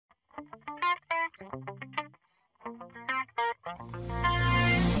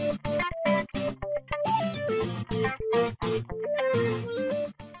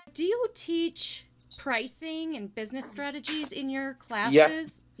Do you teach pricing and business strategies in your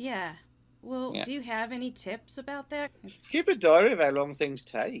classes? Yeah. Well, do you have any tips about that? Keep a diary of how long things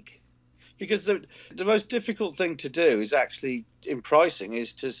take. Because the most difficult thing to do is actually, in pricing,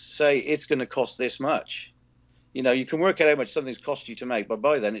 is to say it's going to cost this much. You know, you can work out how much something's cost you to make, but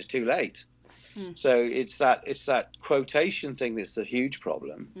by then it's too late. So it's that quotation thing that's a huge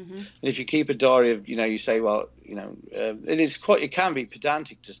problem. And if you keep a diary of, you say, well, it can be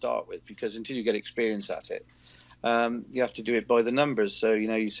pedantic to start with, because until you get experience at it, you have to do it by the numbers. So,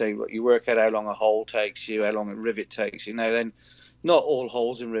 you say, well, you work out how long a hole takes you, how long a rivet takes you. Now, then not all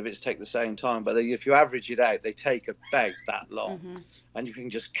holes and rivets take the same time, but if you average it out, they take about that long. And you can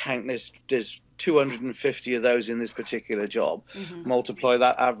just count there's 250 of those in this particular job. Multiply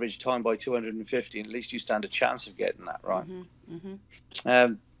that average time by 250, and at least you stand a chance of getting that right.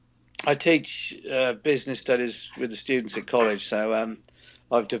 I teach business studies with the students at college, so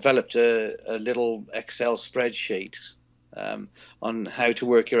I've developed a little Excel spreadsheet on how to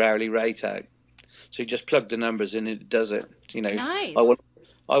work your hourly rate out. So you just plug the numbers in, and it does it. Nice.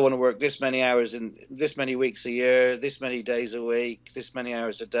 I want to work this many hours in this many weeks a year, this many days a week, this many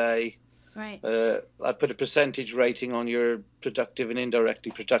hours a day. Right. I put a percentage rating on your productive and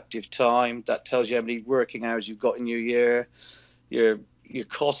indirectly productive time. That tells you how many working hours you've got in your year, your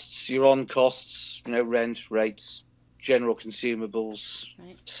costs, your on costs, rent, rates, general consumables,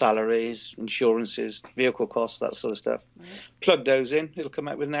 salaries, insurances, vehicle costs, that sort of stuff. Plug those in, it'll come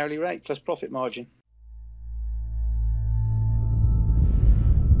out with an hourly rate plus profit margin.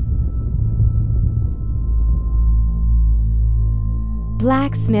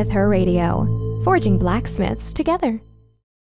 Blacksmith Her Radio, forging blacksmiths together.